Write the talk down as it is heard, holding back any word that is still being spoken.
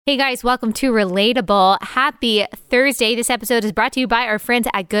Hey guys, welcome to Relatable. Happy Thursday. This episode is brought to you by our friends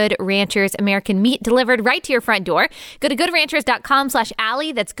at Good Ranchers. American meat delivered right to your front door. Go to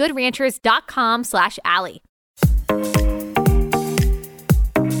goodranchers.com/Allie. That's goodranchers.com/Allie.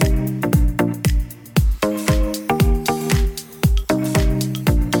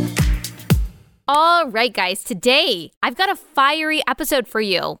 All right, guys, today I've got a fiery episode for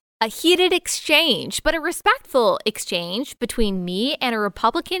you. A heated exchange, but a respectful exchange between me and a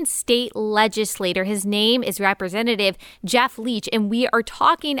Republican state legislator. His name is Representative Jeff Leach, and we are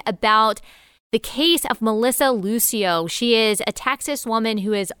talking about the case of Melissa Lucio. She is a Texas woman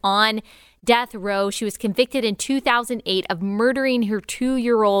who is on death row. She was convicted in 2008 of murdering her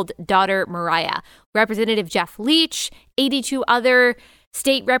 2-year-old daughter, Mariah. Representative Jeff Leach, 82 other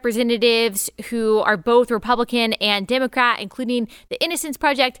state representatives who are both Republican and Democrat, including the Innocence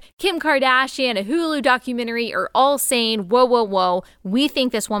Project, Kim Kardashian, a Hulu documentary, are all saying, whoa, whoa, whoa, we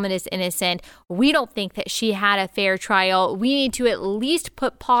think this woman is innocent. We don't think that she had a fair trial. We need to at least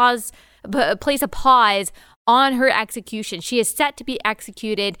place a pause on her execution. She is set to be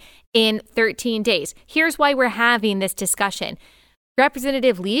executed in 13 days. Here's why we're having this discussion.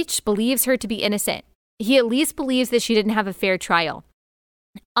 Representative Leach believes her to be innocent. He at least believes that she didn't have a fair trial.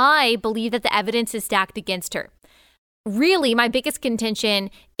 I believe that the evidence is stacked against her. Really, my biggest contention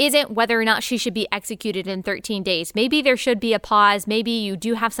isn't whether or not she should be executed in 13 days. Maybe there should be a pause. Maybe you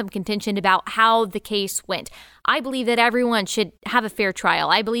do have some contention about how the case went. I believe that everyone should have a fair trial.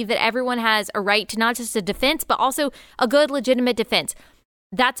 I believe that everyone has a right to not just a defense, but also a good, legitimate defense.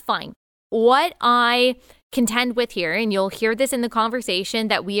 That's fine. What I contend with here, and you'll hear this in the conversation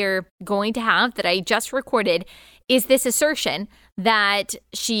that we are going to have that I just recorded, is this assertion that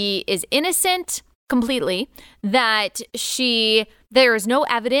she is innocent completely, that there is no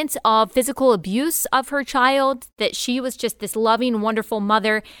evidence of physical abuse of her child, that she was just this loving, wonderful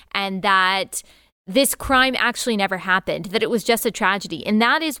mother, and that this crime actually never happened, that it was just a tragedy. And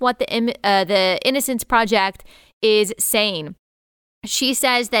that is what the Innocence Project is saying. She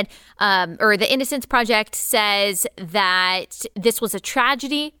says that, or the Innocence Project says that this was a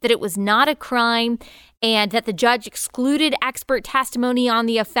tragedy, that it was not a crime, and that the judge excluded expert testimony on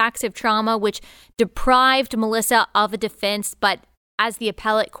the effects of trauma, which deprived Melissa of a defense. But as the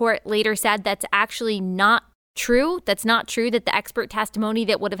appellate court later said, that's actually not true. That's not true, that the expert testimony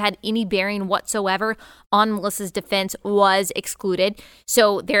that would have had any bearing whatsoever on Melissa's defense was excluded.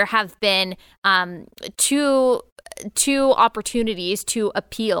 So there have been two opportunities to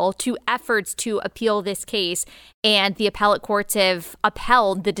appeal, two efforts to appeal this case, and the appellate courts have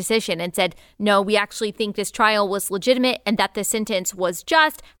upheld the decision and said, no, we actually think this trial was legitimate and that the sentence was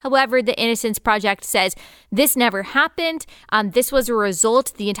just. However, the Innocence Project says this never happened. This was a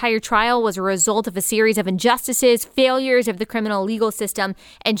result, the entire trial was a result of a series of injustices, failures of the criminal legal system,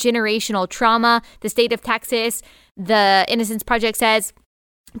 and generational trauma. The state of Texas, the Innocence Project says,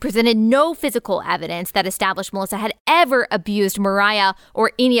 presented no physical evidence that established Melissa had ever abused Mariah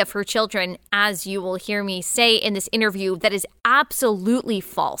or any of her children. As you will hear me say in this interview, that is absolutely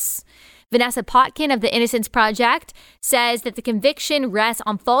false. Vanessa Potkin of the Innocence Project says that the conviction rests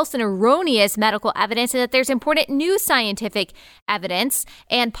on false and erroneous medical evidence and that there's important new scientific evidence.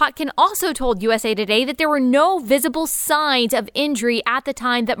 And Potkin also told USA Today that there were no visible signs of injury at the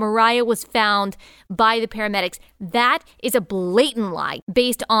time that Mariah was found by the paramedics. That is a blatant lie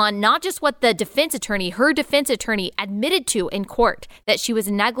based on not just what the her defense attorney admitted to in court, that she was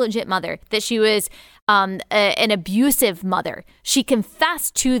a negligent mother, that she was an abusive mother. She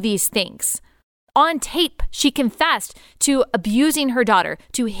confessed to these things. On tape, she confessed to abusing her daughter,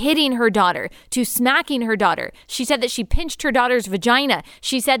 to hitting her daughter, to smacking her daughter. She said that she pinched her daughter's vagina.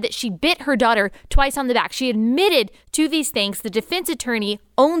 She said that she bit her daughter twice on the back. She admitted to these things. The defense attorney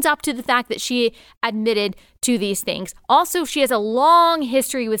owns up to the fact that she admitted to these things. Also, she has a long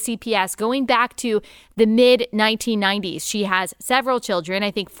history with CPS going back to the mid-1990s. She has several children,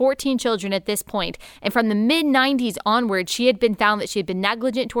 I think 14 children at this point. And from the mid-90s onward, she had been found that she had been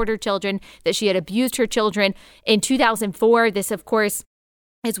negligent toward her children, that she had abused her children. In 2004, this, of course,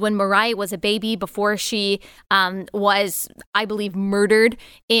 is when Mariah was a baby, before she was, I believe, murdered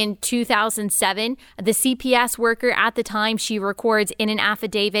in 2007. The CPS worker at the time, she records in an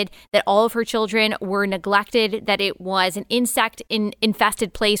affidavit that all of her children were neglected, that it was an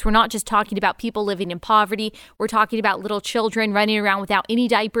insect-infested place. We're not just talking about people living in poverty. We're talking about little children running around without any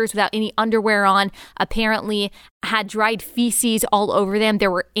diapers, without any underwear on, apparently had dried feces all over them. There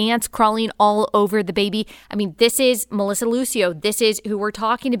were ants crawling all over the baby. I mean, this is Melissa Lucio. This is who we're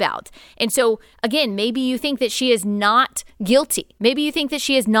talking about. And so, again, maybe you think that she is not guilty. Maybe you think that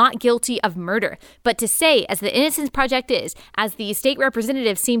she is not guilty of murder. But to say, as the Innocence Project is, as the state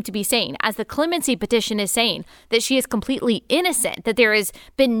representatives seem to be saying, as the clemency petition is saying, that she is completely innocent, that there has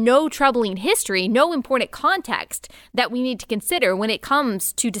been no troubling history, no important context that we need to consider when it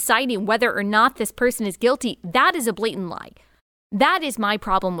comes to deciding whether or not this person is guilty, that is a blatant lie. That is my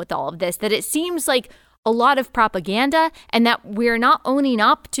problem with all of this, that it seems like a lot of propaganda and that we're not owning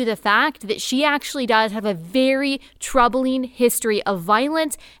up to the fact that she actually does have a very troubling history of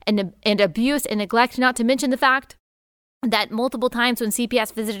violence and abuse and neglect, not to mention the fact that multiple times when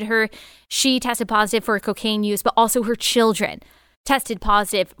CPS visited her, she tested positive for cocaine use, but also her children tested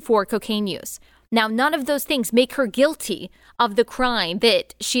positive for cocaine use. Now, none of those things make her guilty of the crime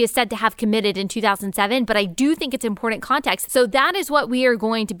that she is said to have committed in 2007, but I do think it's important context. So that is what we are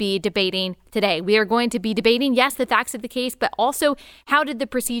going to be debating today. We are going to be debating, yes, the facts of the case, but also how did the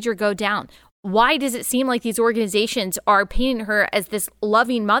procedure go down? Why does it seem like these organizations are painting her as this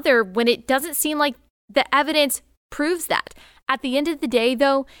loving mother when it doesn't seem like the evidence proves that? At the end of the day,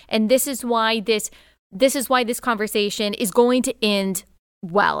 though, and this is why this conversation is going to end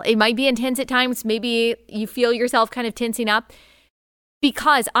well. It might be intense at times. Maybe you feel yourself kind of tensing up,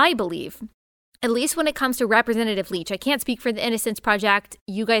 because I believe, at least when it comes to Representative Leach, I can't speak for the Innocence Project.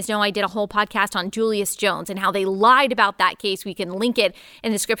 You guys know I did a whole podcast on Julius Jones and how they lied about that case. We can link it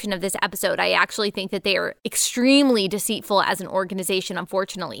in the description of this episode. I actually think that they are extremely deceitful as an organization,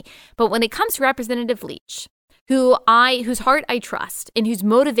 unfortunately. But when it comes to Representative Leach, whose heart I trust and whose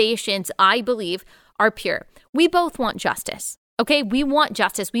motivations I believe are pure, we both want justice. Okay, we want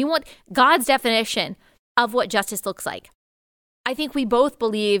justice. We want God's definition of what justice looks like. I think we both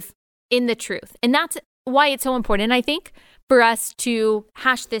believe in the truth. And that's why it's so important, I think, for us to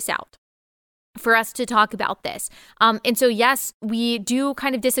hash this out, for us to talk about this. And so, yes, we do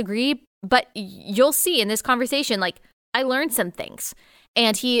kind of disagree, but you'll see in this conversation, like, I learned some things.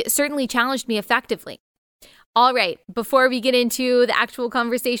 And he certainly challenged me effectively. All right, before we get into the actual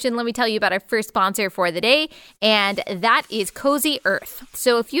conversation, let me tell you about our first sponsor for the day, and that is Cozy Earth.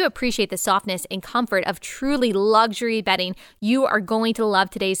 So if you appreciate the softness and comfort of truly luxury bedding, you are going to love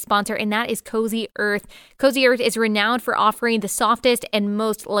today's sponsor, and that is Cozy Earth. Cozy Earth is renowned for offering the softest and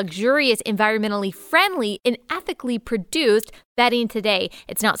most luxurious, environmentally friendly, and ethically produced bedding today.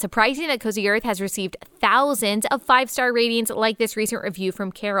 It's not surprising that Cozy Earth has received thousands of 5-star ratings like this recent review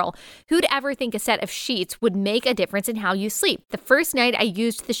from Carol. Who'd ever think a set of sheets would make a difference in how you sleep? The first night I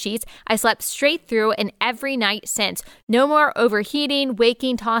used the sheets, I slept straight through, and every night since. No more overheating,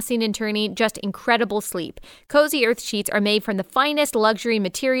 waking, tossing, and turning, just incredible sleep. Cozy Earth sheets are made from the finest luxury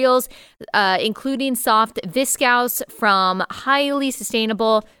materials, including soft viscose from highly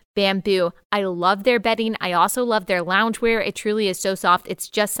sustainable bamboo. I love their bedding. I also love their loungewear. It truly is so soft. It's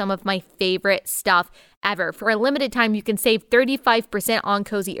just some of my favorite stuff ever. For a limited time, you can save 35% on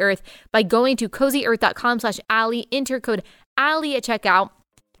Cozy Earth by going to cozyearth.com/Allie, enter code Allie at checkout.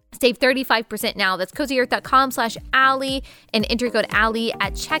 Save 35% now. That's cozyearth.com/Allie and enter code Allie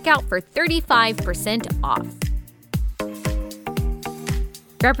at checkout for 35% off.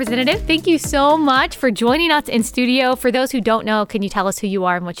 Representative, thank you so much for joining us in studio. For those who don't know, can you tell us who you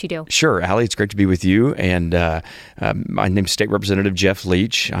are and what you do? Sure, Allie, it's great to be with you. And my name is State Representative Jeff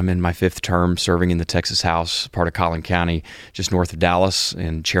Leach. I'm in my 5th term serving in the Texas House, part of Collin County, just north of Dallas,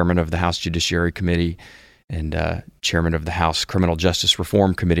 and chairman of the House Judiciary Committee and chairman of the House Criminal Justice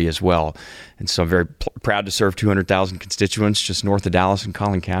Reform Committee as well. And so I'm very proud to serve 200,000 constituents just north of Dallas and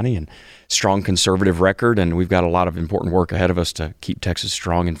Collin County, and strong conservative record. And we've got a lot of important work ahead of us to keep Texas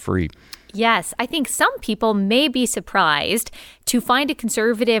strong and free. Yes, I think some people may be surprised to find a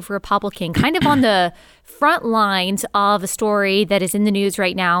conservative Republican kind of on the front lines of a story that is in the news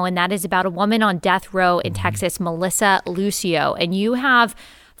right now, and that is about a woman on death row in Texas, Melissa Lucio. And you have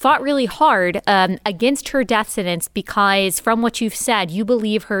fought really hard against her death sentence because, from what you've said, you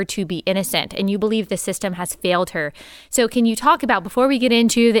believe her to be innocent and you believe the system has failed her. So can you talk about, before we get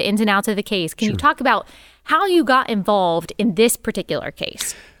into the ins and outs of the case, can you talk about how you got involved in this particular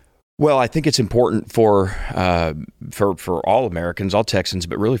case? Well, I think it's important for all Americans, all Texans,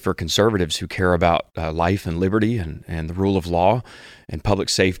 but really for conservatives who care about life and liberty and the rule of law and public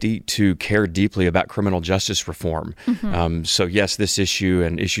safety to care deeply about criminal justice reform. Mm-hmm. So yes, this issue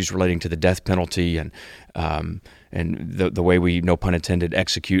and issues relating to the death penalty and the way we, no pun intended,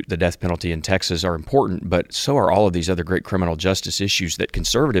 execute the death penalty in Texas are important, but so are all of these other great criminal justice issues that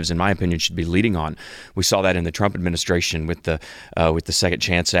conservatives, in my opinion, should be leading on. We saw that in the Trump administration with the Second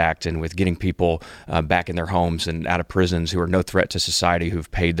Chance Act and with getting people back in their homes and out of prisons who are no threat to society, who've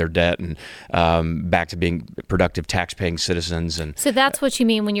paid their debt, and back to being productive tax-paying citizens. And so that's what you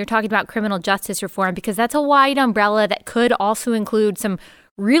mean when you're talking about criminal justice reform, because that's a wide umbrella that could also include some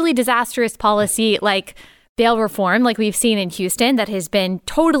really disastrous policy like bail reform, like we've seen in Houston, that has been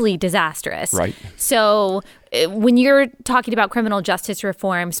totally disastrous. Right. So when you're talking about criminal justice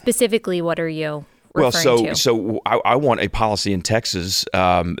reform, specifically, what are you referring to? So I want a policy in Texas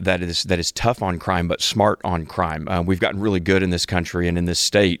that is tough on crime but smart on crime. We've gotten really good in this country and in this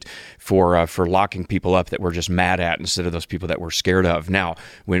state for locking people up that we're just mad at instead of those people that we're scared of. Now,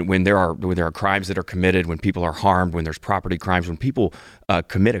 when there are crimes that are committed, when people are harmed, when there's property crimes, when people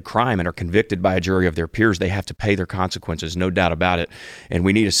commit a crime and are convicted by a jury of their peers, they have to pay their consequences, no doubt about it. And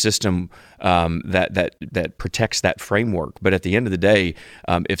we need a system that protects that framework. But at the end of the day,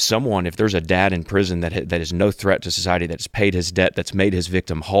 if there's a dad in prison that is no threat to society, that's paid his debt, that's made his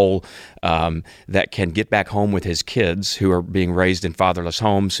victim whole, that can get back home with his kids who are being raised in fatherless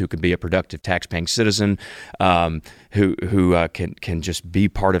homes, who can be a productive tax-paying citizen, who can just be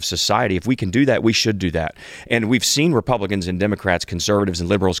part of society. If we can do that, we should do that. And we've seen Republicans and Democrats, conservatives and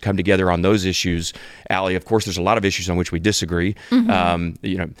liberals come together on those issues. Allie, of course, there's a lot of issues on which we disagree.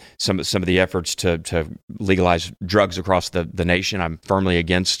 Mm-hmm. Some of the efforts to legalize drugs across the nation, I'm firmly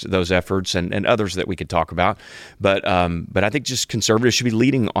against those efforts, and others that we could talk about. But I think just conservatives should be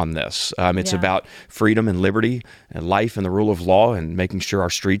leading on this. It's about freedom and liberty and life and the rule of law and making sure our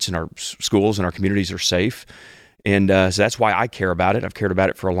streets and our schools and our communities are safe. And so that's why I care about it. I've cared about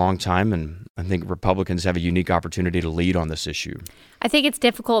it for a long time, and I think Republicans have a unique opportunity to lead on this issue. I think it's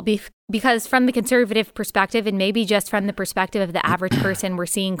difficult because from the conservative perspective, and maybe just from the perspective of the average person, we're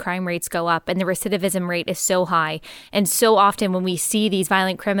seeing crime rates go up and the recidivism rate is so high. And so often when we see these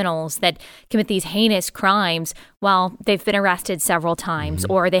violent criminals that commit these heinous crimes, well, they've been arrested several times,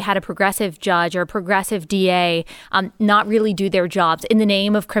 or they had a progressive judge or a progressive DA not really do their jobs in the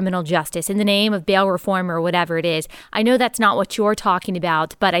name of criminal justice, in the name of bail reform or whatever it is. I know that's not what you're talking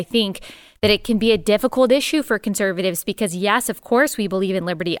about, but I think that it can be a difficult issue for conservatives because, yes, of course, we believe in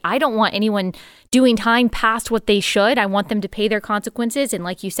liberty. I don't want anyone doing time past what they should. I want them to pay their consequences and,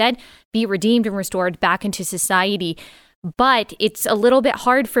 like you said, be redeemed and restored back into society. But it's a little bit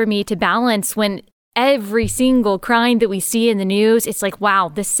hard for me to balance when every single crime that we see in the news, it's like, wow,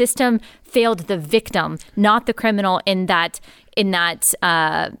 the system failed the victim, not the criminal in that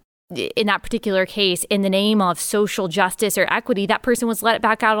particular case. In the name of social justice or equity, that person was let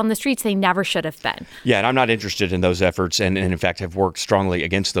back out on the streets. They never should have been. Yeah, and I'm not interested in those efforts, and in fact have worked strongly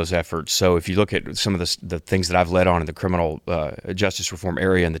against those efforts. So if you look at some of the things that I've led on in the criminal justice reform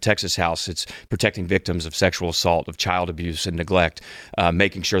area in the Texas House, it's protecting victims of sexual assault, of child abuse and neglect,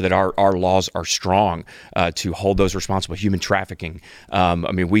 making sure that our laws are strong to hold those responsible. Human trafficking.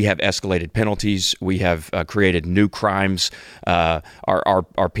 We have escalated penalties. We have created new crimes.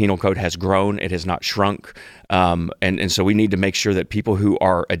 Our penal code has grown. It has not shrunk. And so we need to make sure that people who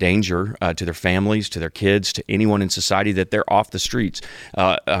are a danger to their families, to their kids, to anyone in society, that they're off the streets,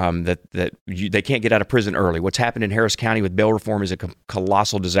 they can't get out of prison early. What's happened in Harris County with bail reform is a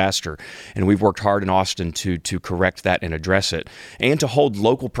colossal disaster. And we've worked hard in Austin to correct that and address it, and to hold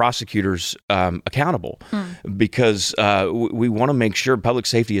local prosecutors accountable, because we want to make sure public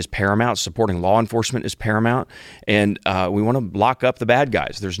safety is paramount, supporting law enforcement is paramount, and we want to lock up the bad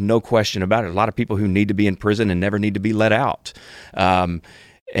guys. There's no question about it. A lot of people who need to be in prison and never need to be let out. But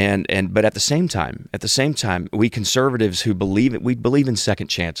at the same time, we conservatives who believe in second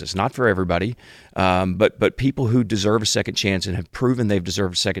chances, not for everybody, but people who deserve a second chance and have proven they've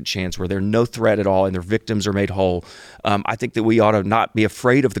deserved a second chance where they're no threat at all and their victims are made whole. I think that we ought to not be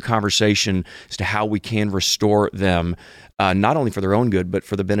afraid of the conversation as to how we can restore them, not only for their own good, but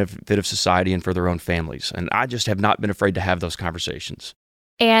for the benefit of society and for their own families. And I just have not been afraid to have those conversations.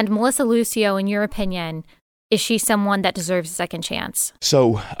 And Melissa Lucio, in your opinion, is she someone that deserves a second chance?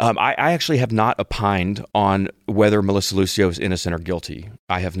 So I actually have not opined on whether Melissa Lucio is innocent or guilty.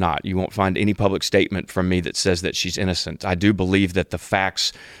 I have not. You won't find any public statement from me that says that she's innocent. I do believe that the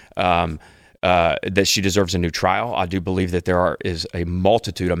facts that she deserves a new trial. I do believe that there is a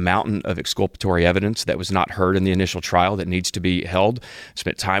mountain of exculpatory evidence that was not heard in the initial trial that needs to be held. I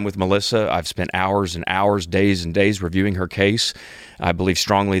spent time with Melissa. I've spent hours and hours, days and days reviewing her case. I believe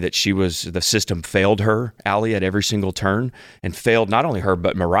strongly that the system failed her, Allie, at every single turn, and failed not only her,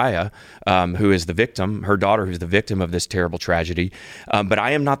 but Mariah, who is the victim, her daughter, who's the victim of this terrible tragedy. But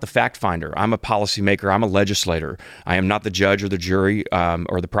I am not the fact finder. I'm a policymaker. I'm a legislator. I am not the judge or the jury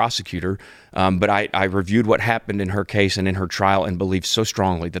or the prosecutor. But I reviewed what happened in her case and in her trial and believe so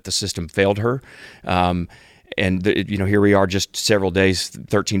strongly that the system failed her. Here we are just several days,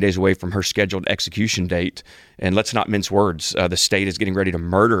 13 days away from her scheduled execution date. And let's not mince words. The state is getting ready to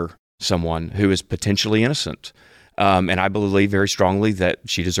murder someone who is potentially innocent. And I believe very strongly that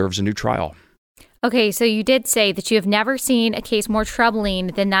she deserves a new trial. Okay, so you did say that you have never seen a case more troubling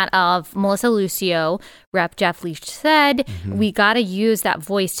than that of Melissa Lucio. Rep. Jeff Leach said, we got to use that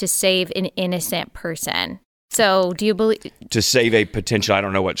voice to save an innocent person. So do you believe... To save a potential, I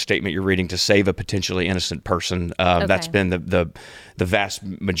don't know what statement you're reading, to save a potentially innocent person. Okay. That's been the vast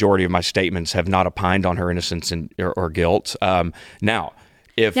majority of my statements have not opined on her innocence or guilt. Now,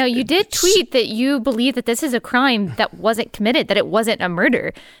 you did tweet that you believe that this is a crime that wasn't committed, that it wasn't a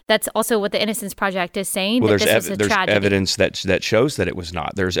murder. That's also what the Innocence Project is saying. Well, there's evidence that shows that it was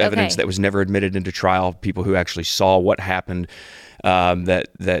not. There's evidence that was never admitted into trial. People who actually saw what happened,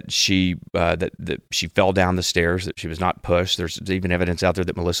 that she fell down the stairs, that she was not pushed. There's even evidence out there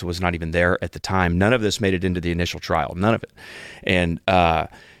that Melissa was not even there at the time. None of this made it into the initial trial. None of it.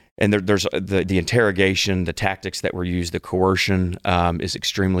 And there's the interrogation, the tactics that were used, the coercion is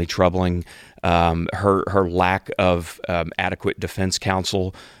extremely troubling. Her lack of adequate defense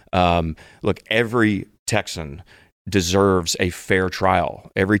counsel. Look, every Texan deserves a fair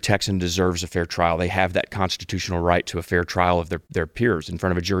trial. Every Texan deserves a fair trial. They have that constitutional right to a fair trial of their peers, in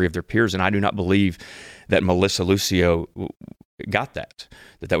front of a jury of their peers. And I do not believe that Melissa Lucio got that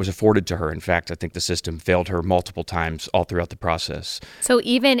was afforded to her. In fact, I think the system failed her multiple times all throughout the process. So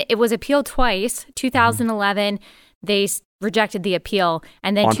even it was appealed twice. 2011, they rejected the appeal,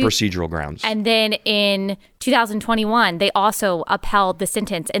 and then on procedural grounds. And then in 2021, they also upheld the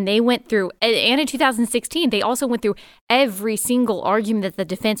sentence, and they went through. And in 2016, they also went through every single argument that the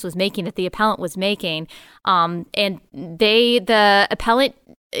defense was making, that the appellant was making, and the appellant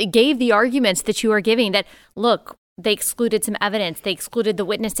gave the arguments that you are giving. That look. They excluded some evidence. They excluded the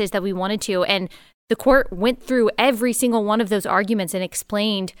witnesses that we wanted to. And the court went through every single one of those arguments and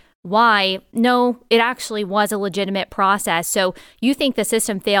explained why, no, it actually was a legitimate process. So you think the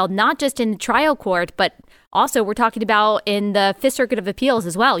system failed, not just in the trial court, but also we're talking about in the Fifth Circuit of Appeals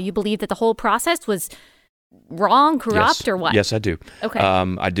as well. You believe that the whole process wrong, corrupt, or what? Yes, I do. Okay.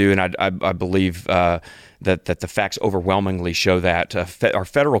 I do, and I believe that the facts overwhelmingly show that. Our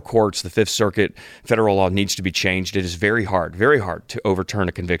federal courts, the Fifth Circuit, federal law needs to be changed. It is very hard to overturn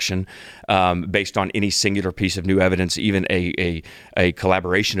a conviction based on any singular piece of new evidence, even a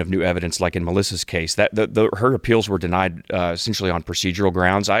collaboration of new evidence, like in Melissa's case. Her appeals were denied essentially on procedural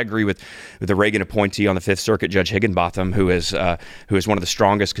grounds. I agree with the Reagan appointee on the Fifth Circuit, Judge Higginbotham, who is one of the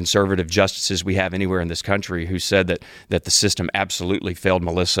strongest conservative justices we have anywhere in this country, who said that the system absolutely failed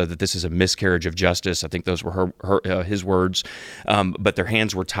Melissa, that this is a miscarriage of justice. I think those were his words, but their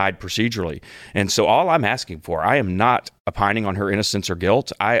hands were tied procedurally. And so all I'm asking for, I am not opining on her innocence or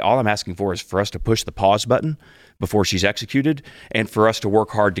guilt. All I'm asking for is for us to push the pause button before she's executed, and for us to work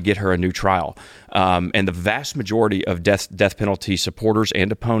hard to get her a new trial. And the vast majority of death penalty supporters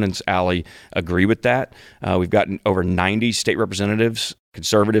and opponents, Allie, agree with that. We've gotten over 90 state representatives,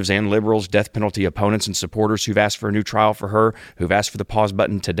 conservatives and liberals, death penalty opponents and supporters who've asked for a new trial for her, who've asked for the pause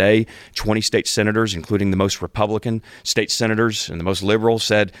button today. 20 state senators, including the most Republican state senators and the most liberal,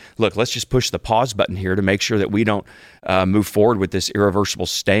 said, look, let's just push the pause button here to make sure that we don't move forward with this irreversible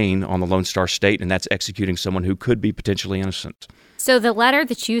stain on the Lone Star State, and that's executing someone who could be potentially innocent. So the letter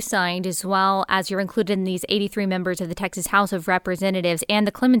that you signed, as well as you're included in these 83 members of the Texas House of Representatives, and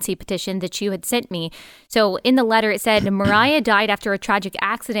the clemency petition that you had sent me. So in the letter, it said, Mariah died after a tragic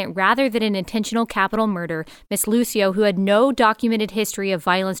accident rather than an intentional capital murder. Miss Lucio, who had no documented history of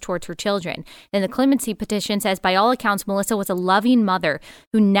violence towards her children. Then the clemency petition says, by all accounts, Melissa was a loving mother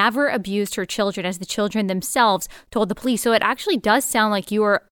who never abused her children, as the children themselves told the police. So it actually does sound like you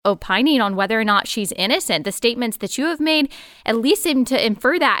are opining on whether or not she's innocent. The statements that you have made at least seem to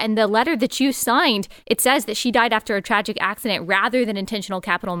infer that. And the letter that you signed, it says that she died after a tragic accident rather than intentional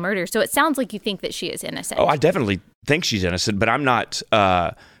capital murder. So it sounds like you think that she is innocent. Oh, I definitely think she's innocent, but I'm not,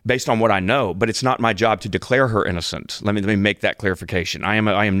 based on what I know, but it's not my job to declare her innocent. Let me make that clarification. I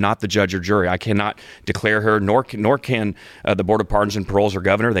am not the judge or jury. I cannot declare her, nor can the Board of Pardons and Paroles or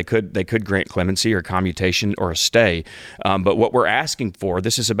governor. They could grant clemency or commutation or a stay. But what we're asking for,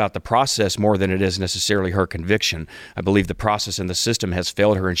 this is about the process more than it is necessarily her conviction. I believe the process and the system has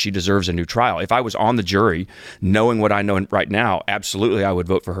failed her, and she deserves a new trial. If I was on the jury, knowing what I know right now, absolutely I would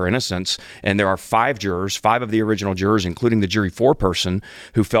vote for her innocence. And there are 5 jurors, 5 of the original jurors, including the jury foreperson,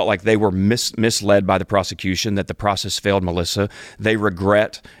 who felt like they were misled by the prosecution, that the process failed Melissa. They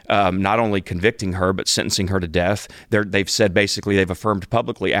regret not only convicting her, but sentencing her to death. They've said, basically, they've affirmed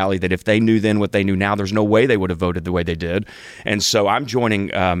publicly, Allie, that if they knew then what they knew now, there's no way they would have voted the way they did. And so I'm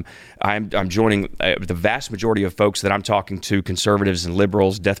joining I'm joining the vast majority of folks that I'm talking to, conservatives and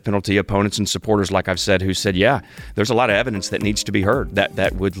liberals, death penalty opponents and supporters, like I've said, who said, yeah, there's a lot of evidence that needs to be heard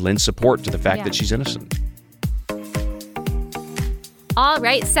that would lend support to the fact that she's innocent. All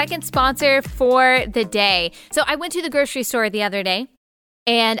right, second sponsor for the day. So I went to the grocery store the other day,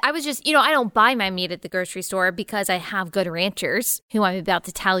 and I was just, I don't buy my meat at the grocery store because I have Good Ranchers, who I'm about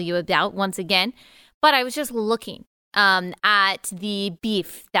to tell you about once again. But I was just looking at the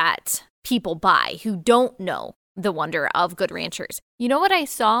beef that people buy who don't know the wonder of Good Ranchers. You know what I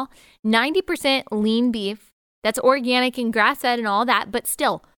saw? 90% lean beef that's organic and grass-fed and all that, but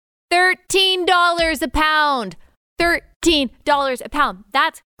still $13 a pound. $13 a pound.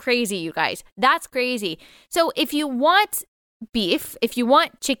 That's crazy, you guys. That's crazy. So if you want beef, if you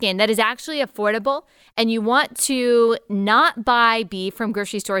want chicken that is actually affordable, and you want to not buy beef from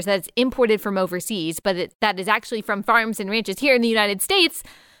grocery stores that's imported from overseas, but that is actually from farms and ranches here in the United States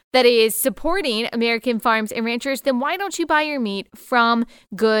that is supporting American farms and ranchers, then why don't you buy your meat from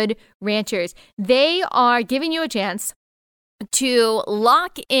Good Ranchers? They are giving you a chance to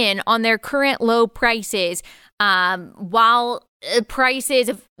lock in on their current low prices while prices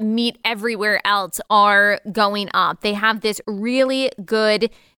of meat everywhere else are going up. They have this really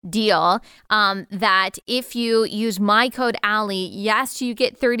good deal that if you use my code Allie, yes, you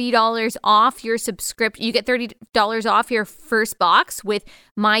get $30 off your subscription. You get $30 off your first box with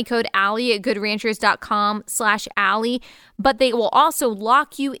my code Allie at goodranchers.com/Allie, but they will also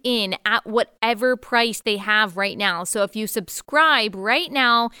lock you in at whatever price they have right now. So if you subscribe right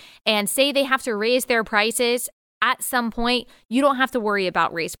now and say they have to raise their prices at some point, you don't have to worry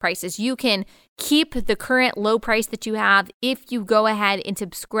about raised prices. You can keep the current low price that you have if you go ahead and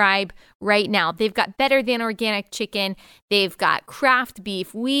subscribe right now. They've got better than organic chicken. They've got craft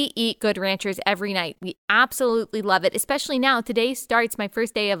beef. We eat Good Ranchers every night. We absolutely love it, especially now. Today starts my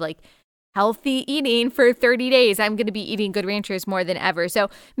first day of healthy eating for 30 days. I'm going to be eating Good Ranchers more than ever. So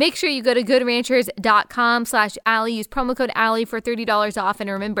make sure you go to goodranchers.com/Allie. Use promo code Allie for $30 off. And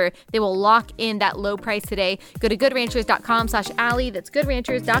remember, they will lock in that low price today. Go to goodranchers.com/Allie. That's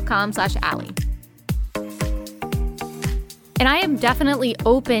goodranchers.com/Allie. And I am definitely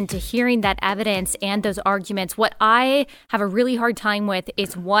open to hearing that evidence and those arguments. What I have a really hard time with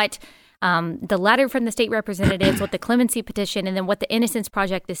is what the letter from the state representatives, what the clemency petition, and then what the Innocence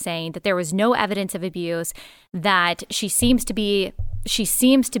Project is saying, that there was no evidence of abuse, that she seems to be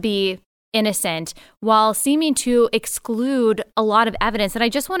innocent, while seeming to exclude a lot of evidence. And I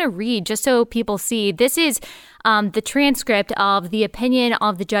just want to read, just so people see, this is the transcript of the opinion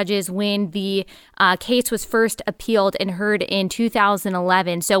of the judges when the case was first appealed and heard in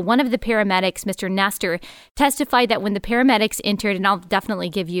 2011. So one of the paramedics, Mr. Nestor, testified that when the paramedics entered, and I'll definitely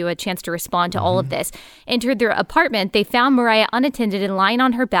give you a chance to respond to all of this, entered their apartment, they found Mariah unattended and lying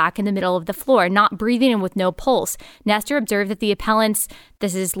on her back in the middle of the floor, not breathing and with no pulse. Nestor observed that the appellant's,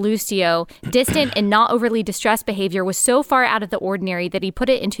 this is Lucio, distant and not overly distressed behavior was so far out of the ordinary that he put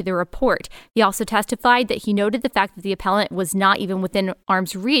it into the report. He also testified that he noted the fact that the appellant was not even within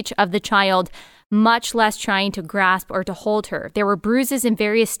arm's reach of the child, much less trying to grasp or to hold her. There were bruises in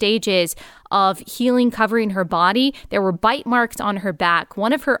various stages of healing covering her body. There were bite marks on her back.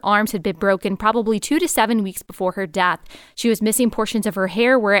 One of her arms had been broken probably 2 to 7 weeks before her death. She was missing portions of her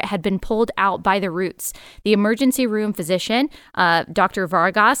hair where it had been pulled out by the roots. The emergency room physician, Dr.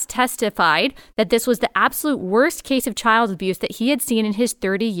 Vargas, testified that this was the absolute worst case of child abuse that he had seen in his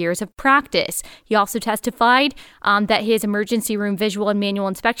 30 years of practice. He also testified that his emergency room visual and manual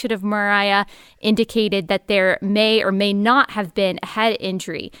inspection of Mariah indicated that there may or may not have been a head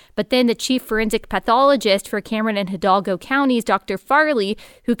injury. But then the chief forensic pathologist for Cameron and Hidalgo counties, Dr. Farley,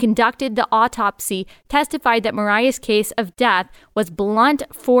 who conducted the autopsy, testified that Mariah's case of death was blunt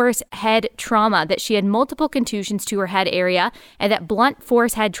force head trauma, that she had multiple contusions to her head area, and that blunt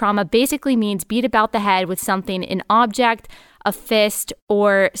force head trauma basically means beat about the head with something, an object, a fist,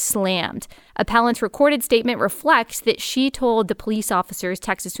 or slammed. Appellant's recorded statement reflects that she told the police officers,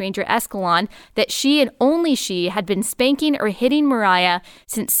 Texas Ranger Escalon, that she and only she had been spanking or hitting Mariah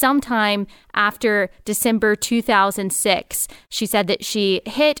since sometime after December 2006. She said that she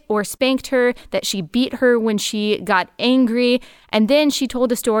hit or spanked her, that she beat her when she got angry. And then she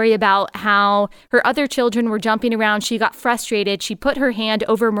told a story about how her other children were jumping around. She got frustrated. She put her hand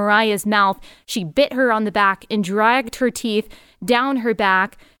over Mariah's mouth. She bit her on the back and dragged her teeth down her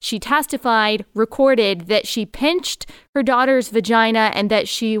back. She testified, recorded, that she pinched her daughter's vagina and that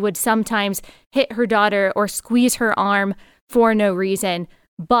she would sometimes hit her daughter or squeeze her arm for no reason.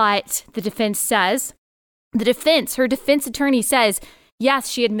 But the defense says, her defense attorney says, yes,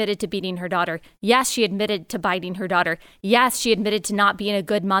 she admitted to beating her daughter. Yes, she admitted to biting her daughter. Yes, she admitted to not being a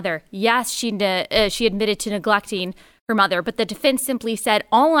good mother. Yes, she admitted to neglecting her mother. But the defense simply said,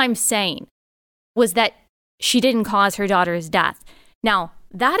 all I'm saying was that she didn't cause her daughter's death. Now,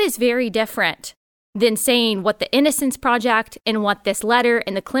 that is very different than saying what the Innocence Project and what this letter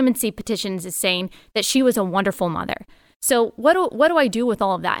and the clemency petitions is saying, that she was a wonderful mother. So what do I do with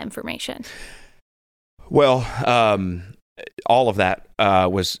all of that information? Well, all of that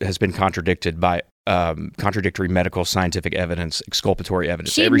has been contradicted by contradictory medical scientific evidence, exculpatory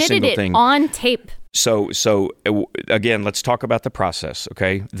evidence. She every admitted single it thing on tape. So again, let's talk about the process,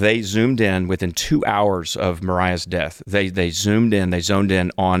 okay? They zoomed in within 2 hours of Mariah's death. They zoned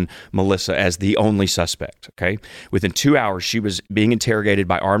in on Melissa as the only suspect, okay? Within 2 hours, she was being interrogated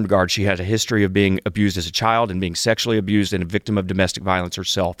by armed guards. She had a history of being abused as a child and being sexually abused and a victim of domestic violence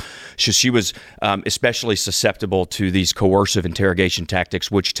herself. She was especially susceptible to these coercive interrogation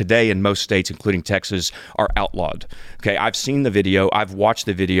tactics, which today in most states, including Texas, are outlawed. Okay, I've seen the video. I've watched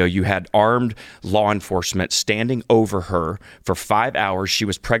the video. You had armed law enforcement standing over her for 5 hours. She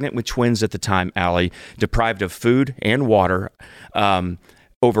was pregnant with twins at the time, Allie, deprived of food and water.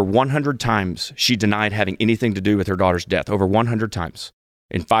 Over 100 times she denied having anything to do with her daughter's death. Over 100 times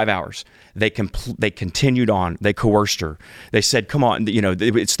in 5 hours. They continued on. They coerced her. They said, come on,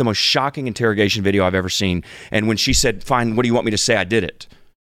 it's the most shocking interrogation video I've ever seen. And when she said, fine, what do you want me to say? I did it.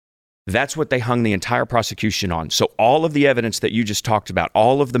 That's what they hung the entire prosecution on. So all of the evidence that you just talked about,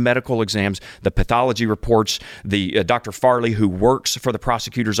 all of the medical exams, the pathology reports, the Dr. Farley, who works for the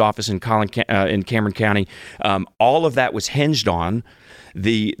prosecutor's office in Cameron County, all of that was hinged on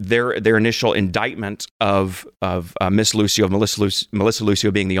their initial indictment of Melissa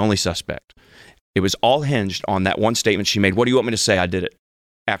Lucio being the only suspect. It was all hinged on that one statement she made. What do you want me to say? I did it.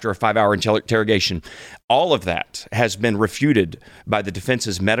 After a 5-hour interrogation. All of that has been refuted by the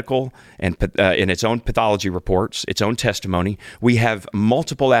defense's medical and in its own pathology reports, its own testimony. We have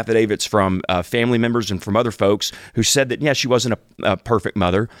multiple affidavits from family members and from other folks who said that, yeah, she wasn't a perfect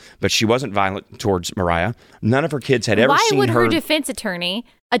mother, but she wasn't violent towards Mariah. None of her kids had ever seen her. Why would her defense attorney,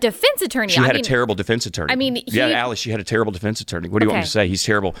 a defense attorney? She had a terrible defense attorney. Alice, she had a terrible defense attorney. What do you want me to say? He's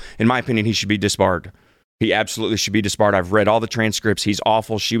terrible. In my opinion, he should be disbarred. He absolutely should be disbarred. I've read all the transcripts. He's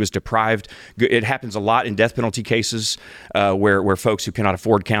awful. She was deprived. It happens a lot in death penalty cases where folks who cannot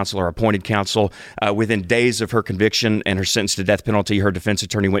afford counsel are appointed counsel. Within days of her conviction and her sentence to death penalty, her defense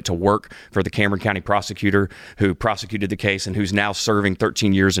attorney went to work for the Cameron County prosecutor who prosecuted the case and who's now serving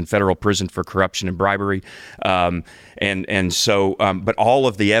 13 years in federal prison for corruption and bribery. But all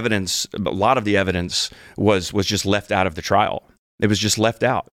of the evidence, a lot of the evidence was just left out of the trial. It was just left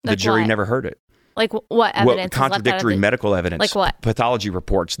out. The jury never heard it. Like what evidence? Contradictory medical evidence. Like what? Pathology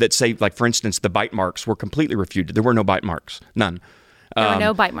reports that say, like, for instance, the bite marks were completely refuted. There were no bite marks. None. There were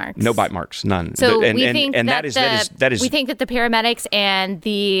no bite marks. No bite marks. None. So we think that the paramedics and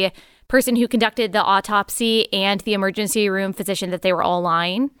the person who conducted the autopsy and the emergency room physician, that they were all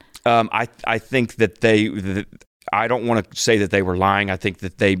lying. I think that I don't want to say that they were lying. I think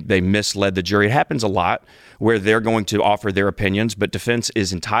that they misled the jury. It happens a lot where they're going to offer their opinions, but defense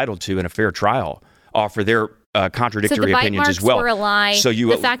is entitled to, in a fair trial, offer their contradictory opinions as well. So the bite marks were a lie. So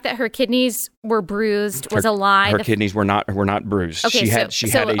the fact that her kidneys were bruised was a lie. Her kidneys were not bruised. Okay, she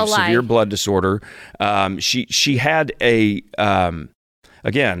had a severe blood disorder. She had a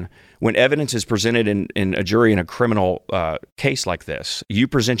again. When evidence is presented in a jury in a criminal case like this, you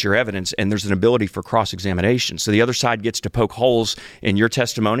present your evidence and there's an ability for cross-examination. So the other side gets to poke holes in your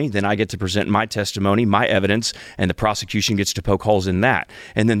testimony, then I get to present my testimony, my evidence, and the prosecution gets to poke holes in that.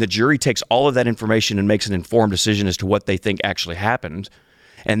 And then the jury takes all of that information and makes an informed decision as to what they think actually happened.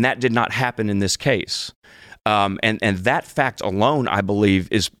 And that did not happen in this case. And that fact alone, I believe,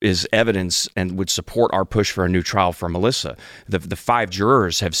 is evidence and would support our push for a new trial for Melissa. The 5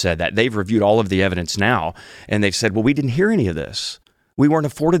 jurors have said that. They've reviewed all of the evidence now, and they've said, well, we didn't hear any of this. We weren't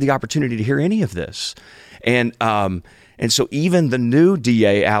afforded the opportunity to hear any of this. And And so even the new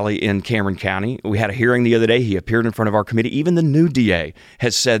DA, Allie, in Cameron County, we had a hearing the other day. He appeared in front of our committee. Even the new DA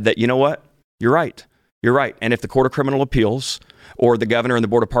has said that, you know what? You're right. You're right. And if the Court of Criminal Appeals or the governor and the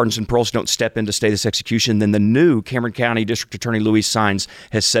Board of Pardons and Paroles don't step in to stay this execution, then the new Cameron County District Attorney Luis Saenz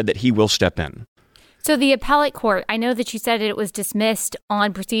has said that he will step in. So the appellate court, I know that you said it was dismissed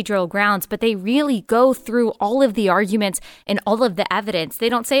on procedural grounds, but they really go through all of the arguments and all of the evidence. They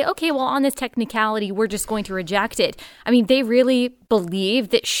don't say, okay, well, on this technicality, we're just going to reject it. I mean, they really believe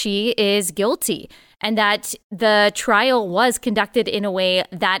that she is guilty and that the trial was conducted in a way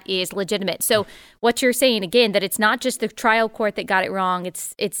that is legitimate. So what you're saying, again, that it's not just the trial court that got it wrong.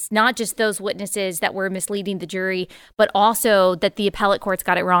 It's not just those witnesses that were misleading the jury, but also that the appellate courts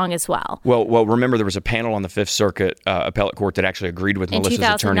got it wrong as well. Well, remember, there was a panel on the Fifth Circuit appellate court that actually agreed with Melissa's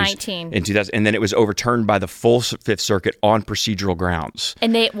attorneys. In 2019. And then it was overturned by the full Fifth Circuit on procedural grounds.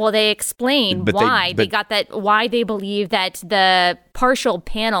 And they explained why why they believe that the partial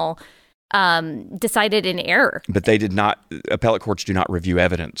panel decided in error. But they did not, appellate courts do not review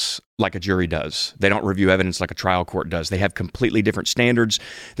evidence like a jury does. They don't review evidence like a trial court does. They have completely different standards.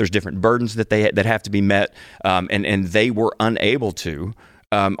 There's different burdens that have to be met, and they were unable to,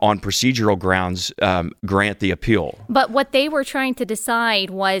 on procedural grounds, grant the appeal. But what they were trying to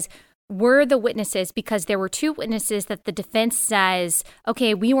decide were the witnesses, because there were two witnesses that the defense says,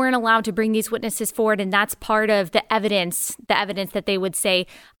 okay, we weren't allowed to bring these witnesses forward, and that's part of the evidence that they would say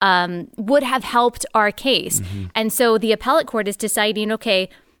would have helped our case. Mm-hmm. And so the appellate court is deciding, okay,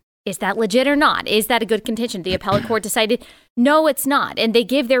 is that legit or not? Is that a good contention? The appellate court decided, no, it's not. And they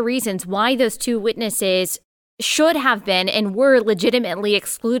give their reasons why those two witnesses should have been and were legitimately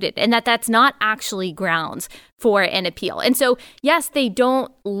excluded, and that's not actually grounds for an appeal. And so, yes, they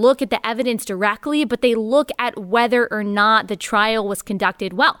don't look at the evidence directly, but they look at whether or not the trial was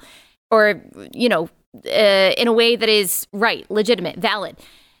conducted well, or, in a way that is right, legitimate, valid.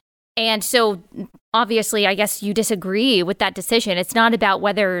 And so, obviously, I guess you disagree with that decision. It's not about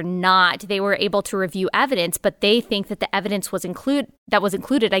whether or not they were able to review evidence, but they think that the evidence that was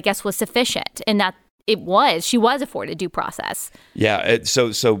included, I guess, was sufficient, and that she was afforded due process. Yeah.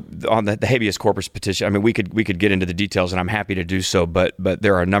 So on the habeas corpus petition, I mean, we could get into the details, and I'm happy to do so. But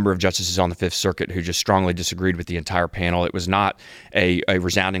there are a number of justices on the Fifth Circuit who just strongly disagreed with the entire panel. It was not a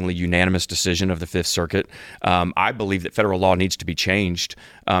resoundingly unanimous decision of the Fifth Circuit. I believe that federal law needs to be changed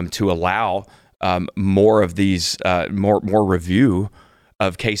to allow more of these, more review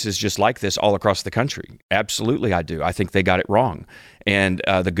of cases just like this all across the country. Absolutely, I do. I think they got it wrong. And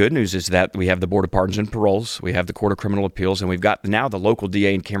the good news is that we have the Board of Pardons and Paroles, we have the Court of Criminal Appeals, and we've got now the local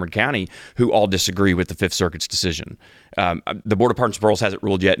DA in Cameron County who all disagree with the Fifth Circuit's decision. The Board of Pardons and Paroles hasn't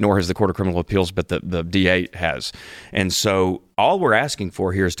ruled yet, nor has the Court of Criminal Appeals, but the DA has. And so all we're asking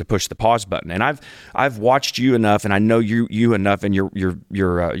for here is to push the pause button. And I've watched you enough, and I know you enough, and your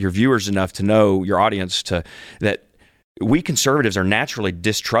viewers enough to know, your audience, that we conservatives are naturally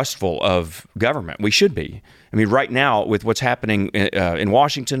distrustful of government. We should be. I mean, right now, with what's happening in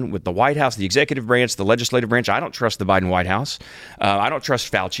Washington, with the White House, the executive branch, the legislative branch, I don't trust the Biden White House. I don't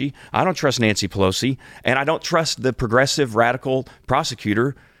trust Fauci. I don't trust Nancy Pelosi. And I don't trust the progressive radical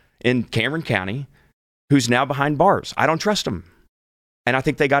prosecutor in Cameron County who's now behind bars. I don't trust him. And I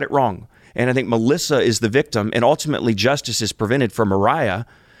think they got it wrong. And I think Melissa is the victim, and ultimately justice is prevented for Mariah.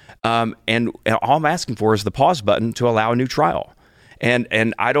 And all I'm asking for is the pause button to allow a new trial. And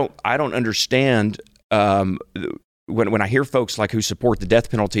I don't understand when I hear folks like who support the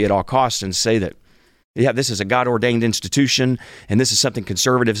death penalty at all costs and say that, yeah, this is a God-ordained institution, and this is something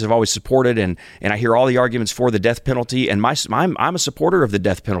conservatives have always supported, and I hear all the arguments for the death penalty, and I'm a supporter of the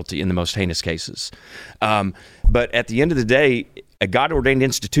death penalty in the most heinous cases. But at the end of the day, a God-ordained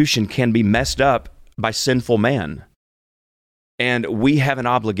institution can be messed up by sinful man. And we have an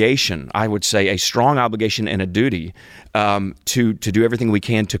obligation, I would say, a strong obligation and a duty to do everything we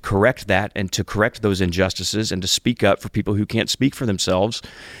can to correct that and to correct those injustices and to speak up for people who can't speak for themselves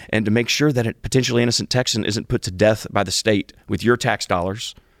and to make sure that a potentially innocent Texan isn't put to death by the state with your tax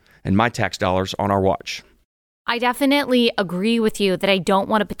dollars and my tax dollars on our watch. I definitely agree with you that I don't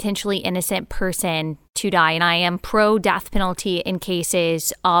want a potentially innocent person to die. And I am pro-death penalty in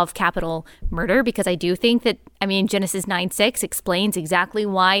cases of capital murder because I do think that, Genesis 9:6 explains exactly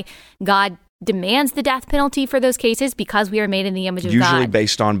why God demands the death penalty for those cases, because we are made in the image of God. Usually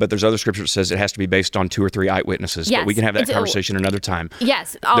based on, but there's other scripture that says it has to be based on 2 or 3 eyewitnesses. Yes. But we can have that conversation another time.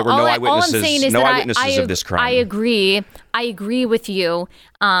 Yes. There were no eyewitnesses, eyewitnesses of this crime. I agree with you.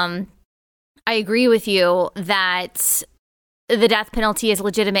 I agree with you that the death penalty is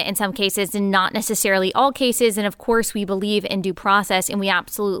legitimate in some cases and not necessarily all cases. And of course, we believe in due process, and we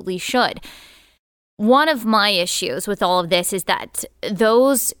absolutely should. one of my issues with all of this is that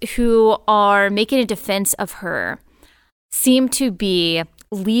those who are making a defense of her seem to be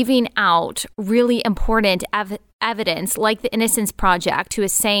leaving out really important evidence, like the Innocence Project, who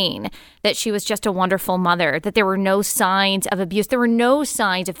is saying that she was just a wonderful mother, that there were no signs of abuse. There were no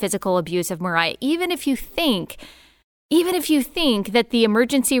signs of physical abuse of Mariah. Even if you think that the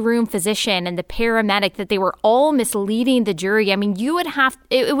emergency room physician and the paramedic, that they were all misleading the jury, I mean,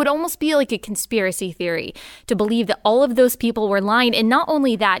 it would almost be like a conspiracy theory to believe that all of those people were lying. And not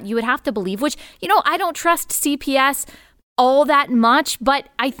only that, you would have to believe, which, I don't trust CPS all that much, but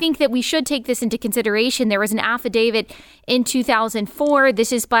I think that we should take this into consideration. There was an affidavit in 2004.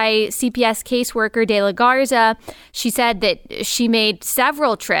 This is by CPS caseworker De La Garza. She said that she made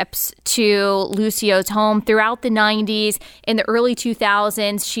several trips to Lucio's home throughout the 90s. In the early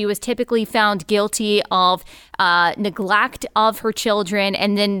 2000s, she was typically found guilty of neglect of her children.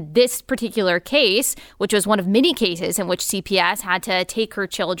 And then this particular case, which was one of many cases in which CPS had to take her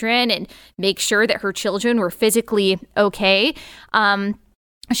children and make sure that her children were physically okay.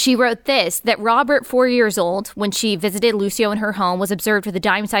 She wrote this, that Robert, 4 years old, when she visited Lucio in her home, was observed with a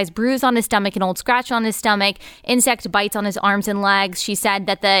dime-sized bruise on his stomach, an old scratch on his stomach, insect bites on his arms and legs. She said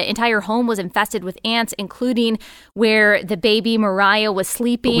that the entire home was infested with ants, including where the baby Mariah was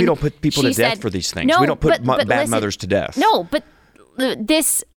sleeping. But we don't put people to death for these things. No, we don't put bad mothers to death. No, but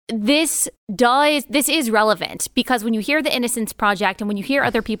this is relevant, because when you hear the Innocence Project and when you hear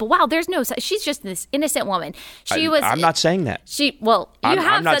other people, wow, she's just this innocent woman. I'm not saying that. You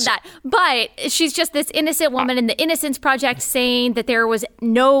have said that, but she's just this innocent woman, and the Innocence Project saying that there was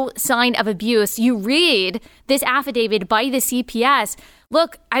no sign of abuse. You read this affidavit by the CPS.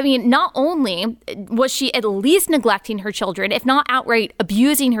 Look, I mean, not only was she at least neglecting her children, if not outright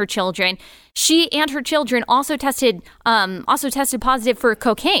abusing her children, she and her children also tested positive for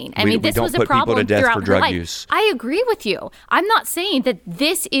cocaine. I mean, this was a problem throughout her life. Use. I agree with you. I'm not saying that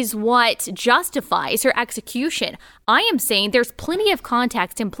this is what justifies her execution. I am saying there's plenty of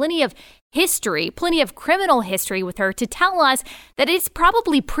context and plenty of history, plenty of criminal history with her to tell us that it's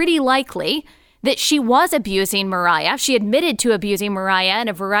probably pretty likely that she was abusing Mariah. She admitted to abusing Mariah in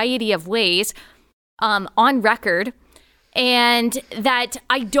a variety of ways on record. And that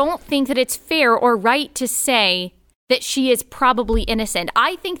I don't think that it's fair or right to say that she is probably innocent.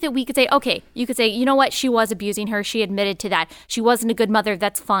 I think that we could say, okay, you could say, you know what? She was abusing her. She admitted to that. She wasn't a good mother.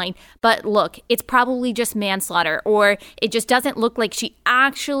 That's fine. But look, it's probably just manslaughter, or it just doesn't look like she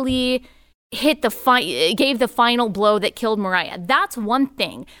actually gave the final blow that killed Mariah. That's one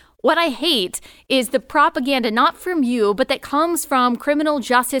thing. What I hate is the propaganda, not from you, but that comes from criminal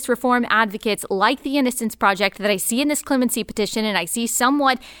justice reform advocates like the Innocence Project that I see in this clemency petition, and I see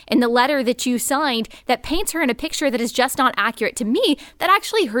somewhat in the letter that you signed, that paints her in a picture that is just not accurate. To me, that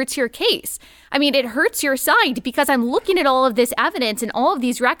actually hurts your case. I mean, it hurts your side, because I'm looking at all of this evidence and all of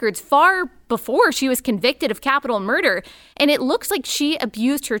these records far before she was convicted of capital murder, and it looks like she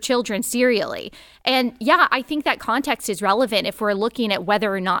abused her children serially. And yeah, I think that context is relevant if we're looking at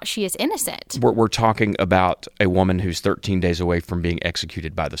whether or not she is innocent. We're talking about a woman who's 13 days away from being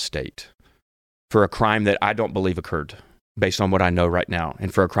executed by the state for a crime that I don't believe occurred, based on what I know right now,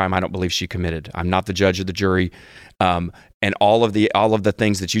 and for a crime I don't believe she committed. I'm not the judge of the jury, and all of the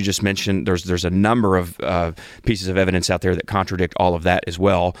things that you just mentioned. There's a number of pieces of evidence out there that contradict all of that as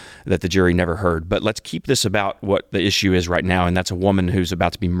well, that the jury never heard. But let's keep this about what the issue is right now, and that's a woman who's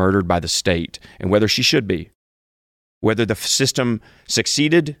about to be murdered by the state, and whether she should be, whether the system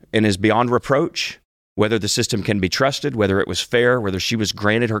succeeded and is beyond reproach, whether the system can be trusted, whether it was fair, whether she was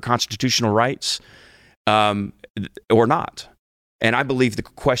granted her constitutional rights, or not. And I believe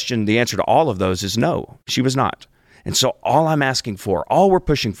the answer to all of those is no, she was not. And so all I'm asking for, all we're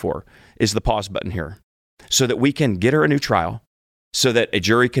pushing for, is the pause button here, so that we can get her a new trial, so that a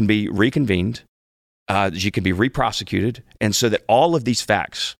jury can be reconvened, she can be re-prosecuted, and so that all of these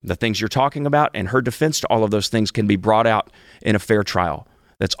facts, the things you're talking about, and her defense to all of those things can be brought out in a fair trial.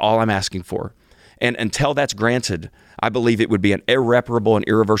 That's all I'm asking for. And until that's granted, I believe it would be an irreparable and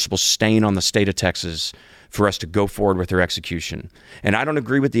irreversible stain on the state of Texas for us to go forward with her execution. And I don't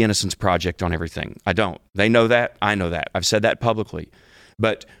agree with the Innocence Project on everything. I don't. They know that. I know that. I've said that publicly.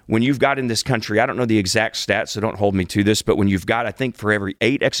 But when you've got in this country, I don't know the exact stats, so don't hold me to this, but when you've got, I think for every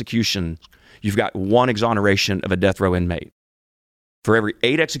 8 executions, you've got 1 exoneration of a death row inmate. For every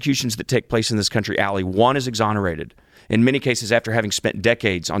 8 executions that take place in this country, Allie, 1 is exonerated. In many cases, after having spent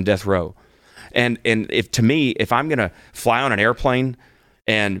decades on death row. And if I'm going to fly on an airplane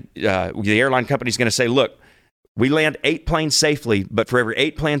and the airline company's going to say, look, we land 8 planes safely, but for every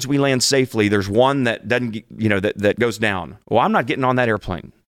 8 planes we land safely, there's 1 that doesn't, that goes down. Well, I'm not getting on that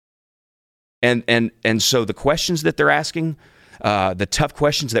airplane. And so the questions that they're asking, the tough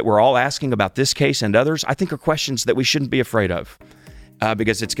questions that we're all asking about this case and others, I think are questions that we shouldn't be afraid of.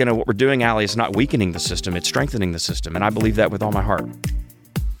 Because what we're doing, Allie, is not weakening the system, it's strengthening the system. And I believe that with all my heart.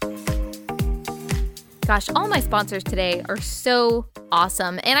 Gosh, all my sponsors today are so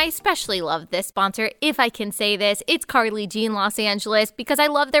awesome. And I especially love this sponsor, if I can say this. It's Carly Jean Los Angeles, because I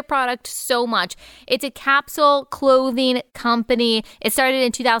love their product so much. It's a capsule clothing company. It started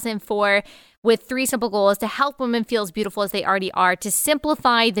in 2004. With 3 simple goals: to help women feel as beautiful as they already are, to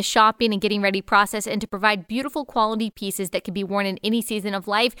simplify the shopping and getting ready process, and to provide beautiful quality pieces that can be worn in any season of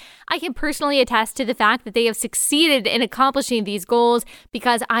life. I can personally attest to the fact that they have succeeded in accomplishing these goals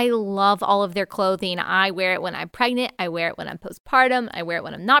because I love all of their clothing. I wear it when I'm pregnant. I wear it when I'm postpartum. I wear it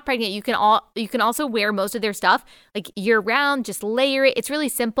when I'm not pregnant. You can also wear most of their stuff like year round. Just layer it. It's really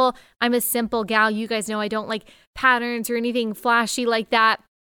simple. I'm a simple gal. You guys know I don't like patterns or anything flashy like that.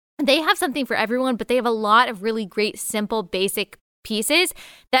 They have something for everyone, but they have a lot of really great, simple, basic pieces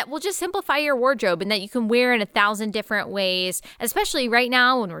that will just simplify your wardrobe and that you can wear in 1,000 different ways, especially right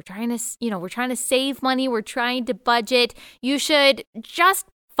now when we're trying to save money, we're trying to budget. You should just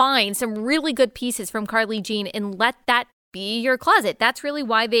find some really good pieces from Carly Jean and let that be your closet. That's really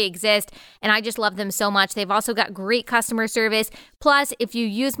why they exist, and I just love them so much. They've also got great customer service. Plus, if you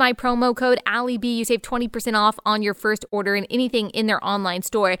use my promo code AllieB, you save 20% off on your first order in anything in their online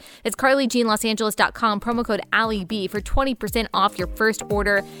store. It's CarlyJeanLosAngeles.com, promo code AllieB for 20% off your first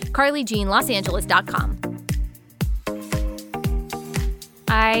order. CarlyJeanLosAngeles.com.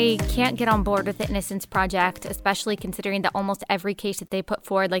 I can't get on board with the Innocence Project, especially considering that almost every case that they put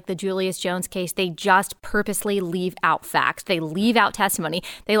forward, like the Julius Jones case, they just purposely leave out facts. They leave out testimony.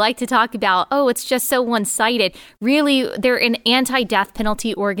 They like to talk about, it's just so one-sided. Really, they're an anti-death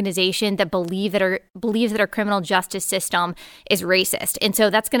penalty organization that believes that our criminal justice system is racist. And so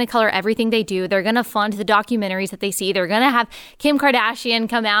that's going to color everything they do. They're going to fund the documentaries that they see. They're going to have Kim Kardashian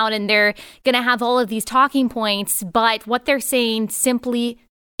come out and they're going to have all of these talking points. But what they're saying simply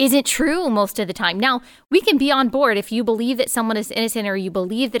isn't true most of the time. Now, we can be on board if you believe that someone is innocent or you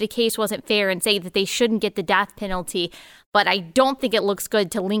believe that a case wasn't fair and say that they shouldn't get the death penalty. But I don't think it looks good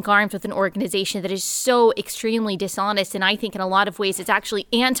to link arms with an organization that is so extremely dishonest. And I think in a lot of ways it's actually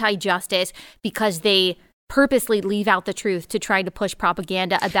anti-justice because they purposely leave out the truth to try to push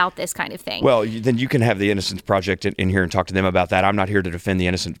propaganda about this kind of thing. Well, then you can have the Innocence Project in here and talk to them about that. I'm not here to defend the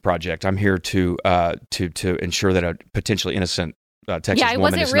Innocence Project. I'm here to ensure that a potentially innocent Texas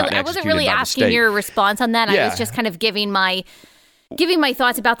woman is not executed by the state. I wasn't really asking your response on that. Yeah. I was just kind of giving my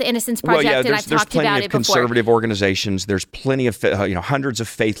thoughts about the Innocence Project, and I've talked about it before. There's plenty of conservative organizations. There's plenty of hundreds of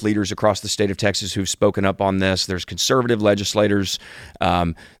faith leaders across the state of Texas who've spoken up on this. There's conservative legislators.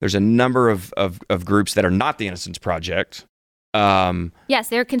 There's a number of groups that are not the Innocence Project. Yes,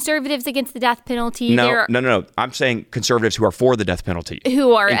 they're conservatives against the death penalty. No. I'm saying conservatives who are for the death penalty.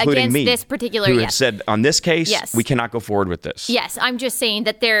 Who are against this particular, who have said, on this case, we cannot go forward with this. Yes, I'm just saying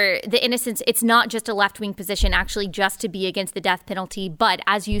that the innocence, it's not just a left-wing position, actually, just to be against the death penalty. But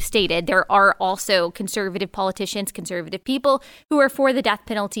as you stated, there are also conservative politicians, conservative people who are for the death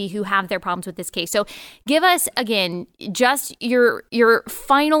penalty who have their problems with this case. So give us, again, just your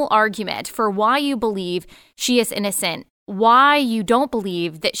final argument for why you believe she is innocent. Why you don't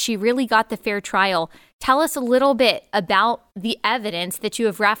believe that she really got the fair trial. Tell us a little bit about the evidence that you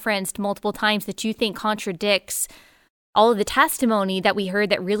have referenced multiple times that you think contradicts all of the testimony that we heard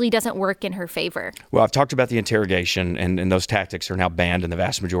that really doesn't work in her favor. Well, I've talked about the interrogation, and those tactics are now banned in the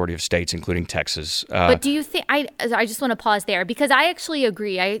vast majority of states, including Texas. But do you think, I just want to pause there because I actually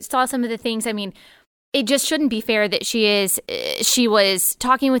agree. I saw some of the things, it just shouldn't be fair that she was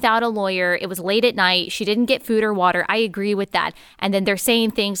talking without a lawyer. It was late at night. She didn't get food or water. I agree with that. And then they're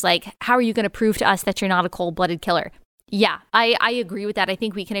saying things like, how are you going to prove to us that you're not a cold-blooded killer? Yeah, I agree with that. I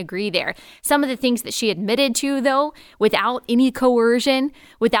think we can agree there. Some of the things that she admitted to, though, without any coercion,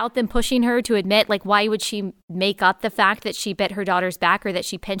 without them pushing her to admit, like, why would she make up the fact that she bit her daughter's back or that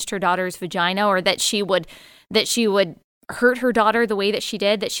she pinched her daughter's vagina or that she would hurt her daughter the way that she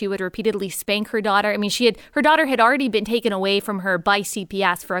did, that she would repeatedly spank her daughter. Her daughter had already been taken away from her by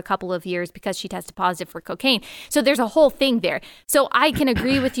CPS for a couple of years because she tested positive for cocaine. So there's a whole thing there. So I can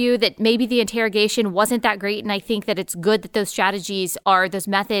agree with you that maybe the interrogation wasn't that great, and I think that it's good that those those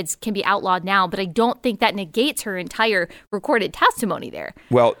methods can be outlawed now, but I don't think that negates her entire recorded testimony there.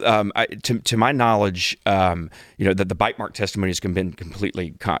 Well, to my knowledge, that the bite mark testimony has been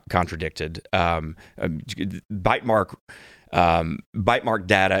completely contradicted. Bite mark bite mark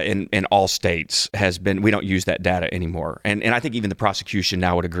data in all states has been, we don't use that data anymore. And I think even the prosecution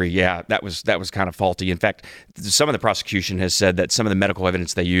now would agree, yeah, that was kind of faulty. In fact, some of the prosecution has said that some of the medical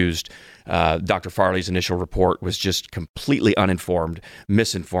evidence they used, Dr. Farley's initial report was just completely uninformed,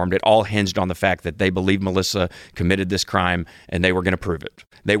 misinformed. It all hinged on the fact that they believed Melissa committed this crime and they were going to prove it.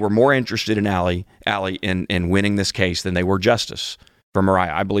 They were more interested in Allie in winning this case than they were justice for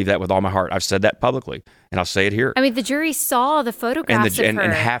Mariah. I believe that with all my heart. I've said that publicly, and I'll say it here. I mean, the jury saw the photographs of her.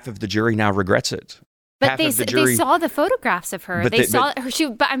 And half of the jury now regrets it. But they saw the photographs of her. They saw her.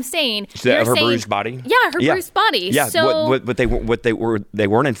 But I'm saying her bruised body. Yeah, her bruised body. Yeah. So what they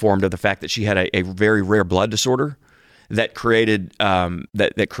weren't informed of the fact that she had a very rare blood disorder that created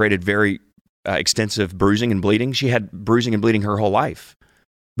very extensive bruising and bleeding. She had bruising and bleeding her whole life.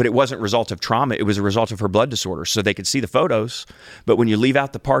 But it wasn't a result of trauma. It was a result of her blood disorder. So they could see the photos. But when you leave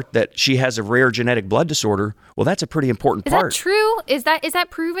out the part that she has a rare genetic blood disorder, well, that's a pretty important part. Is that true? Is that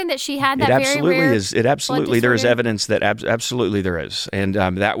proven that she had that very rare? It absolutely is. It absolutely, there is disorder? evidence that absolutely there is. And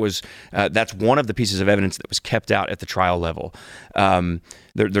that's one of the pieces of evidence that was kept out at the trial level. And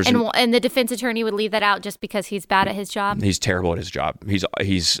the defense attorney would leave that out just because he's bad at his job? He's terrible at his job.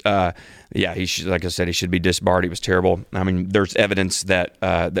 He's like I said, he should be disbarred. He was terrible. I mean, there's evidence that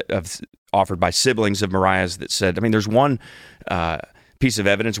offered by siblings of Mariah's that said, I mean, there's one piece of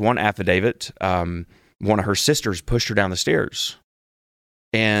evidence, one affidavit. One of her sisters pushed her down the stairs.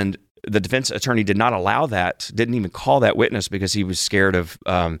 And the defense attorney did not allow that, didn't even call that witness because he was scared of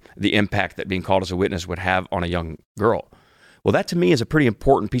the impact that being called as a witness would have on a young girl. Well, that to me is a pretty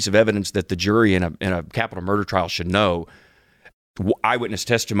important piece of evidence that the jury in a capital murder trial should know. Eyewitness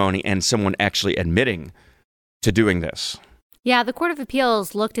testimony and someone actually admitting to doing this. Yeah, the Court of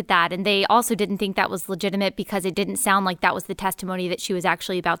Appeals looked at that, and they also didn't think that was legitimate because it didn't sound like that was the testimony that she was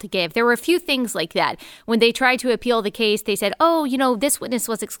actually about to give. There were a few things like that. When they tried to appeal the case, they said, this witness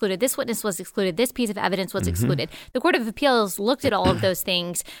was excluded, this witness was excluded, this piece of evidence was excluded. The Court of Appeals looked at all of those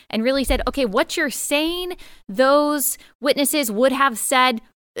things and really said, okay, what you're saying, those witnesses would have said,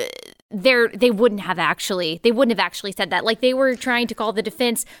 they wouldn't have actually said that. Like, they were trying to call, the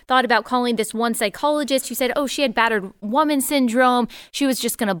defense thought about calling this one psychologist who said, she had battered woman syndrome. She was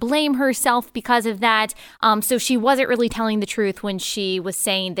just going to blame herself because of that. So she wasn't really telling the truth when she was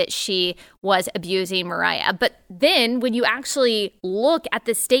saying that she was abusing Mariah. But then when you actually look at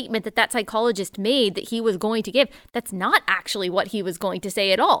the statement that psychologist made that he was going to give, that's not actually what he was going to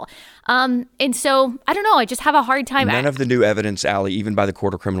say at all. And so, I don't know, I just have a hard time. None of the new evidence, Allie, even by the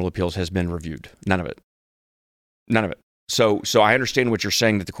Court of Criminal Appeals, has been reviewed. None of it. So I understand what you're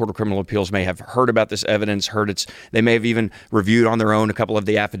saying, that the Court of Criminal Appeals may have heard about this evidence, they may have even reviewed on their own a couple of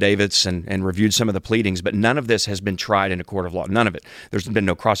the affidavits and reviewed some of the pleadings, but none of this has been tried in a court of law. None of it. There's been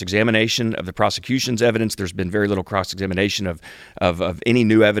no cross-examination of the prosecution's evidence. There's been very little cross-examination of any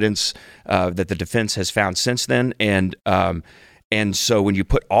new evidence that the defense has found since then. And so when you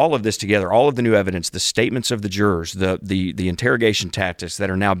put all of this together, all of the new evidence, the statements of the jurors, the interrogation tactics that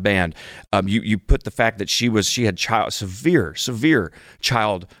are now banned, you put the fact that she had severe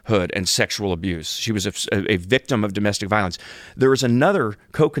childhood and sexual abuse. She was a victim of domestic violence. There was another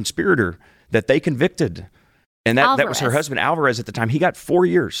co-conspirator that they convicted, and that was her husband, Alvarez, at the time. He got 4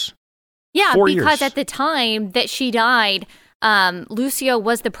 years. Yeah, 4 because years. At the time that she died, Lucio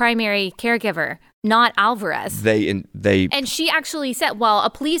was the primary caregiver, not Alvarez. And she actually said, a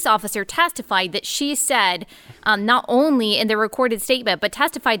police officer testified that she said, not only in the recorded statement, but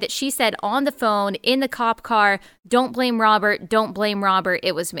testified that she said on the phone in the cop car, "Don't blame Robert, don't blame Robert,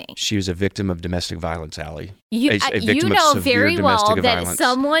 it was me." She was a victim of domestic violence, Allie. You know very well that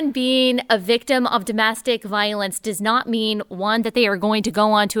someone being a victim of domestic violence does not mean, one, that they are going to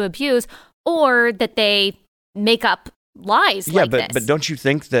go on to abuse, or that they make up lies like this. But don't you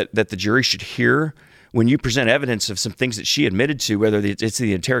think that the jury should hear, when you present evidence of some things that she admitted to, whether it's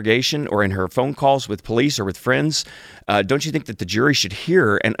the interrogation or in her phone calls with police or with friends, don't you think that the jury should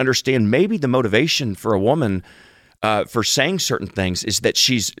hear and understand maybe the motivation for a woman for saying certain things is that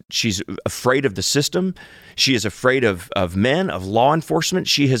she's afraid of the system. She is afraid of men, of law enforcement.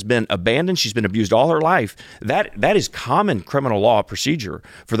 She has been abandoned. She's been abused all her life. That is common criminal law procedure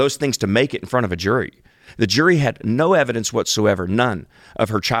for those things to make it in front of a jury. The jury had no evidence whatsoever, none, of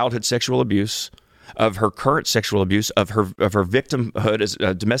her childhood sexual abuse, of her current sexual abuse, of her victimhood as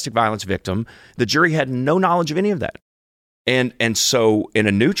a domestic violence victim. The jury had no knowledge of any of that. And so in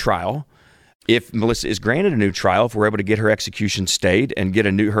a new trial, if Melissa is granted a new trial, if we're able to get her execution stayed and get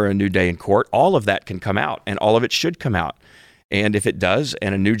her a new day in court, all of that can come out, and all of it should come out. And if it does,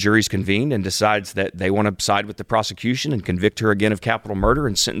 and a new jury's convened and decides that they want to side with the prosecution and convict her again of capital murder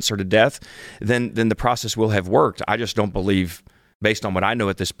and sentence her to death, then the process will have worked. I just don't believe, based on what I know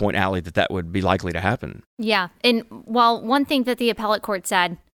at this point, Allie, that would be likely to happen. Yeah. And while one thing that the appellate court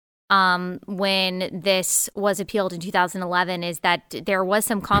said when this was appealed in 2011 is that there was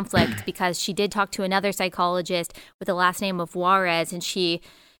some conflict because she did talk to another psychologist with the last name of Juarez, and she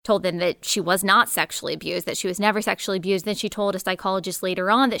told them that she was not sexually abused, that she was never sexually abused. Then she told a psychologist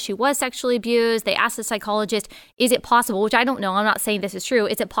later on that she was sexually abused. They asked the psychologist, is it possible, which I don't know, I'm not saying this is true,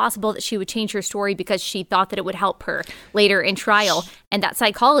 is it possible that she would change her story because she thought that it would help her later in trial? And that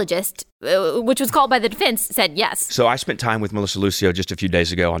psychologist, which was called by the defense, said yes. So I spent time with Melissa Lucio just a few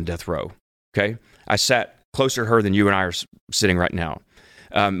days ago on death row, okay? I sat closer to her than you and I are sitting right now.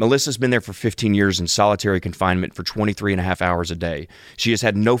 Melissa's been there for 15 years in solitary confinement for 23 and a half hours a day. She has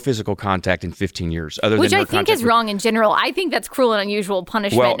had no physical contact in 15 years. Which I think is wrong in general. I think that's cruel and unusual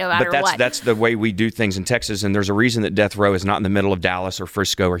punishment no matter what. But that's the way we do things in Texas, and there's a reason that death row is not in the middle of Dallas or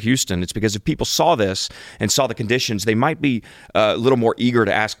Frisco or Houston. It's because if people saw this and saw the conditions, they might be a little more eager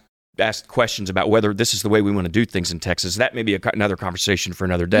to ask questions about whether this is the way we want to do things in Texas. That may be another conversation for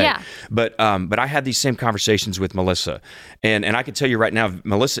another day. Yeah. But I had these same conversations with Melissa. And I can tell you right now,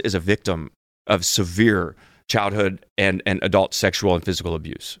 Melissa is a victim of severe childhood and adult sexual and physical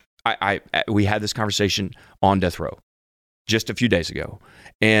abuse. We had this conversation on death row just a few days ago.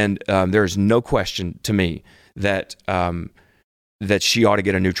 And there is no question to me that she ought to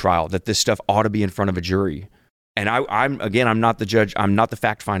get a new trial, that this stuff ought to be in front of a jury. And I'm not the judge. I'm not the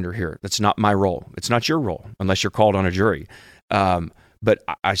fact finder here. That's not my role. It's not your role unless you're called on a jury. But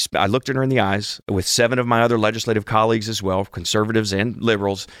I looked at her in the eyes with 7 of my other legislative colleagues as well, conservatives and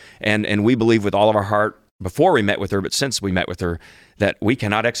liberals. And we believe with all of our heart before we met with her, but since we met with her, that we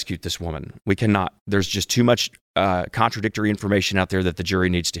cannot execute this woman. We cannot. There's just too much contradictory information out there that the jury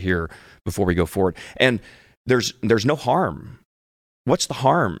needs to hear before we go forward. And there's no harm. What's the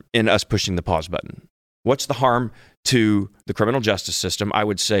harm in us pushing the pause button? What's the harm to the criminal justice system? I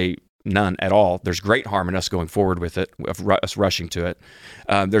would say none at all. There's great harm in us going forward with it, of us rushing to it.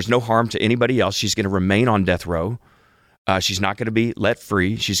 There's no harm to anybody else. She's going to remain on death row. She's not going to be let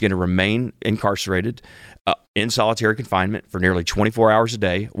free. She's going to remain incarcerated in solitary confinement for nearly 24 hours a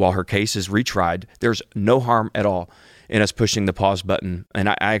day while her case is retried. There's no harm at all in us pushing the pause button. And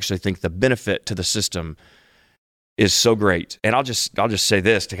I actually think the benefit to the system is so great. And I'll just say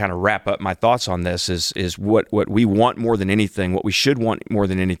this to kind of wrap up my thoughts on this is what we want more than anything, what we should want more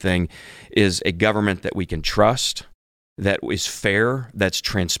than anything is a government that we can trust, that is fair, that's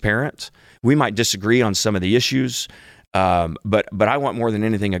transparent. We might disagree on some of the issues, but I want more than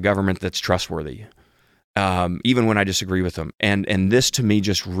anything a government that's trustworthy, even when I disagree with them. And this to me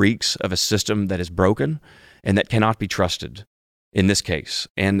just reeks of a system that is broken and that cannot be trusted in this case.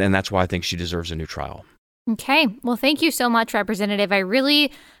 And that's why I think she deserves a new trial. Okay. Well, thank you so much, Representative. I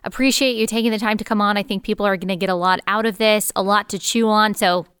really appreciate you taking the time to come on. I think people are going to get a lot out of this, a lot to chew on.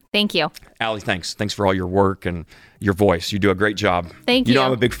 So thank you. Allie, thanks. Thanks for all your work and your voice. You do a great job. Thank you. You know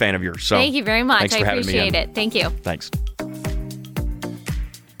I'm a big fan of yours. So thank you very much. Thanks for I having me appreciate in. it. Thank you. Thanks.